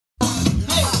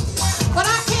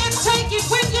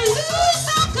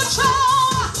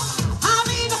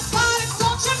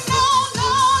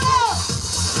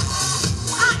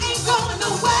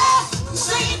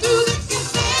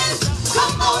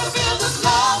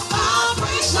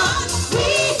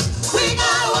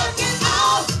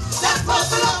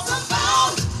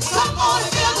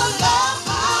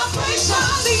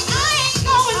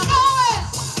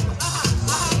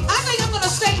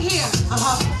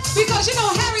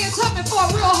ain't coming for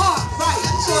real hard. Right.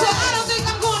 So I don't think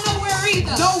I'm going nowhere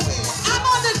either. Nowhere. I'm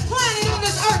on this planet, on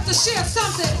this earth to share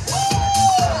something